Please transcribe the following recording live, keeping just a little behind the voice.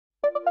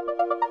I'm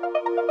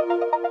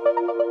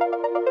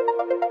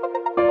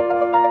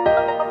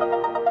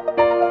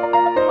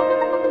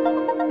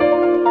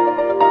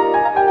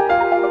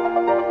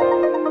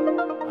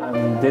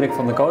Dirk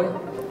Vander Kooij.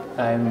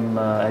 I'm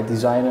a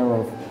designer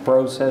of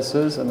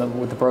processes, and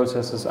with the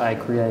processes I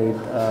create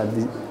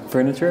the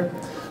furniture.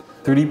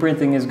 3D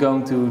printing is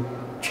going to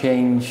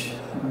change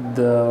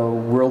the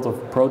world of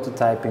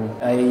prototyping.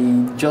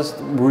 I just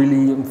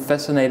really am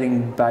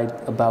fascinating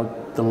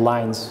about the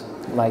lines,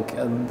 like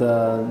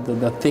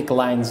the thick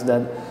lines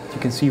that you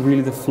can see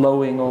really the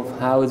flowing of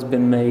how it's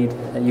been made,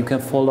 and you can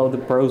follow the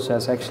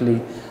process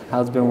actually,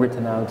 how it's been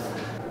written out.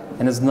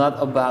 And it's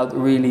not about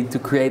really to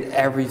create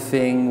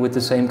everything with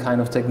the same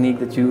kind of technique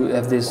that you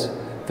have this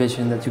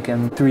vision that you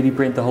can 3D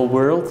print the whole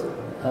world.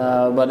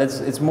 But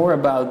it's more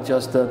about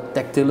just the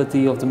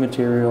tactility of the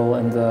material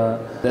and the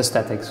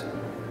aesthetics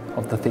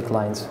of the thick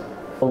lines.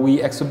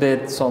 We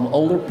exhibit some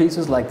older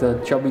pieces like the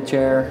chubby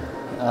chair,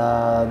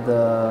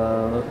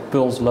 the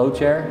Pulse low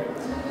chair,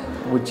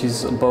 which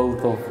is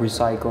both of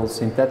recycled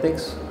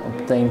synthetics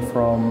obtained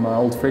from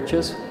old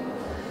fridges.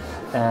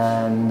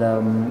 And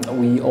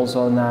we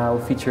also now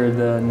feature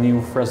the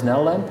new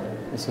Fresnel lamp.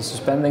 It's a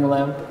suspending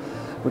lamp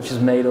which is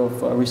made of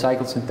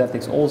recycled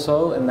synthetics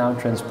also, and now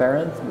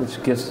transparent,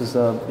 which gives us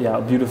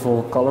a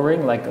beautiful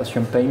coloring, like a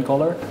champagne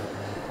color.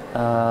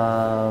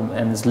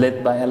 And it's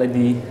lit by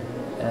LED,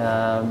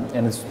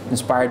 and it's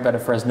inspired by the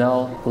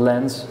Fresnel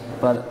lens.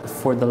 But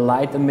for the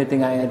light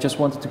emitting, I just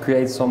wanted to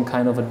create some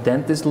kind of a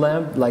dentist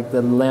lamp, like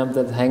the lamp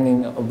that's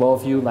hanging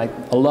above you, like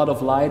a lot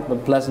of light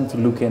but pleasant to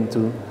look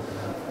into.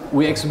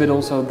 We exhibit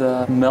also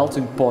the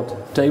melting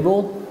pot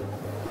table,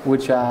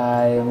 which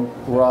I'm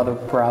rather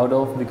proud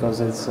of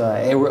because it's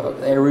a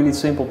really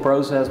simple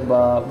process,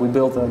 but we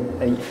built a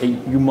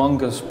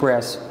humongous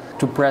press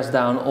to press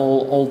down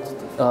all old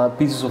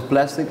pieces of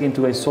plastic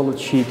into a solid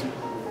sheet.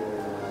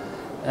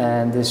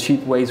 And this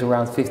sheet weighs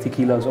around 50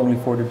 kilos only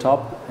for the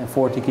top and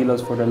 40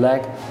 kilos for the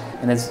leg.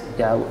 And it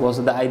was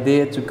the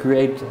idea to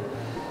create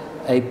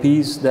a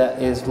piece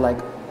that is like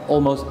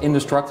almost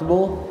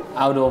indestructible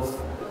out of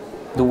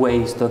the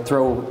waste, the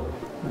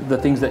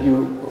things that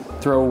you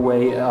throw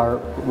away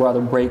are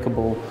rather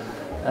breakable.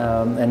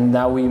 And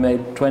now we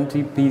made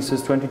 20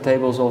 pieces, 20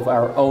 tables of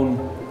our own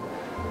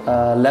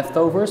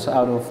leftovers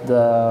out of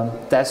the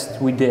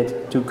test we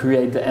did to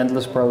create the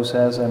endless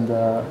process and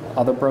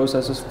other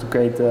processes to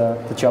create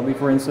the chubby,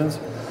 for instance.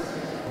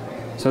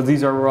 So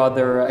these are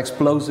rather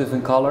explosive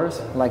in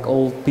colors, like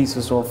old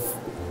pieces of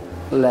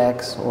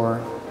legs or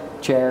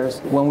chairs.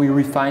 When we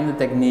refine the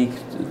technique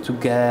to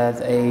get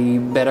a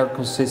better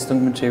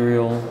consistent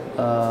material,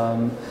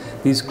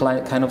 these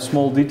kind of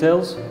small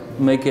details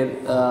make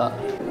it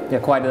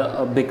quite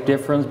a big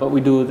difference, but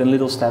we do it in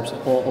little steps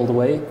all the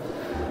way.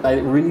 I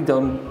really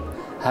don't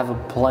have a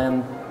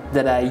plan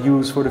that I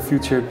use for the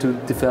future to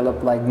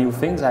develop like new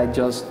things. I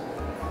just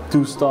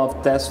do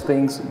stuff, test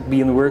things, be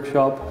in the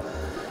workshop,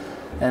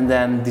 and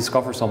then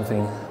discover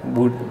something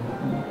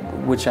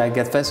which I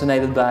get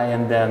fascinated by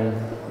and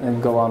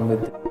then go on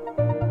with.